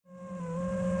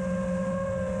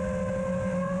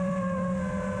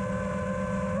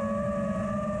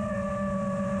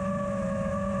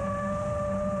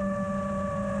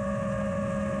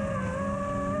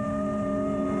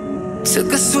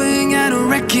Took a swing at a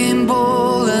wrecking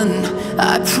ball, and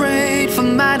I prayed for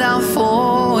my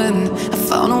downfall, and I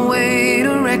found a way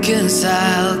to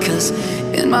reconcile, 'cause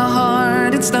in my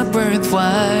heart it's not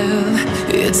worthwhile.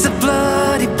 It's a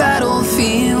bloody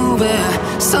battlefield where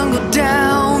some go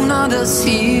down, others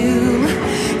heal.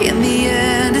 In the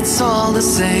end it's all the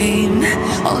same.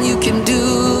 All you can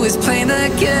do is play the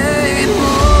game.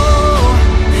 Oh,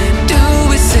 do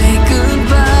we say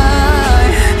goodbye?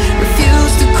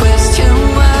 Refuse to question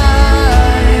why.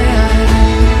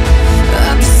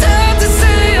 I'm just sad to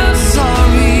say I'm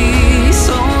sorry,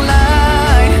 so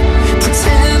lie.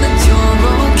 Pretend that you're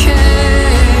okay.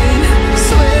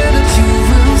 Swear that you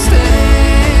will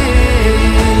stay.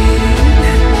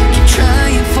 Keep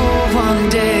trying for one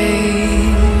day.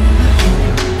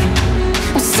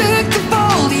 I'm sick of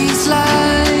all these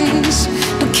lies.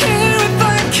 Don't care if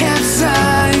I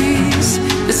capsize.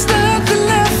 There's nothing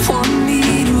left for me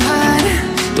to hide.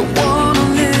 Don't wanna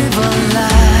live a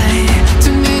lie.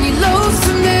 Too many lows,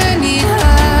 too many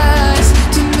highs.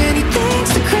 Too many things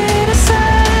to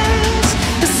criticize.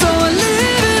 And so I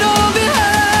leave it all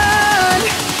behind.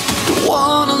 Don't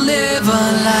wanna live a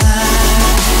lie.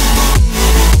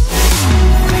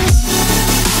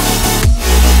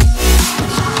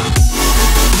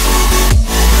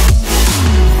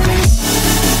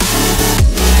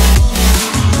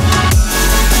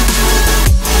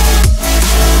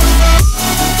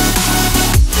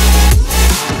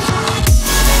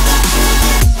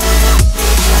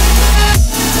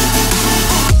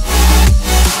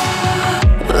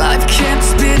 Life kept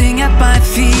spitting at my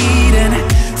feet and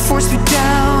forced me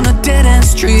down a dead-end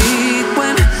street,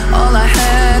 when all I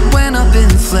had went up in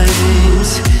flames,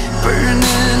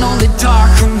 burning only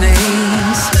dark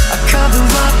remains. I cover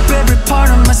up every part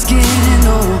of my skin,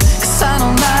 oh, 'cause I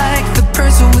don't like the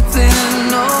person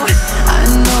within. Oh, I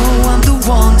know I'm the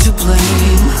one to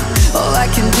blame. All I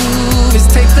can do is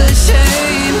take the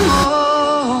shame.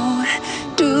 Oh,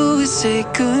 do we say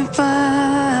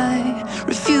goodbye?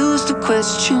 Refuse to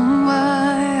question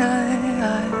why.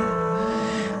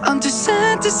 I'm too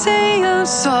sad to say I'm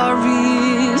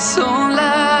sorry, so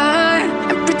lie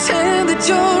and pretend that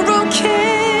you're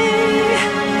okay.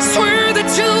 Swear that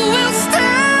you will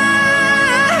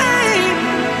stay.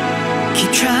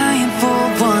 Keep trying for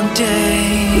one day.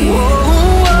 Whoa,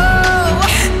 whoa.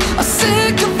 I'm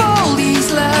sick of all these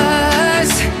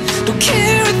lies. Don't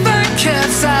care if I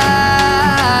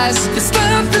capsize. There's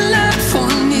nothing left for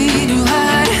me to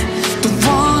hide. Don't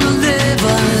wanna live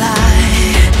a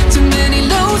lie. Too many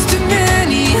lows, too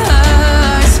many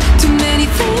highs. Too many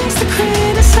things to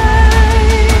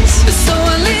criticize. So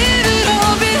I leave it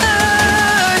all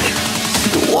behind.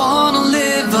 Don't wanna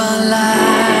live a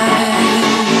lie.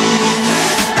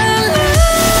 A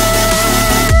lie.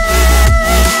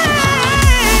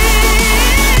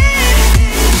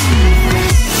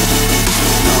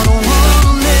 No, don't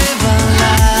wanna live a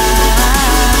lie.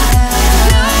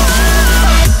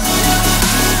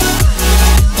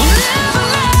 We'll live a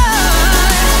lie.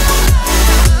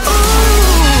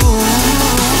 Ooh.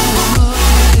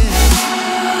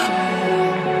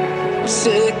 I'm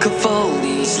sick of all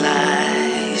these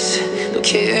lies. Don't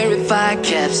care if I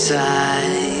capsize.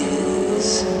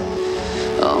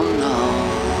 Oh no.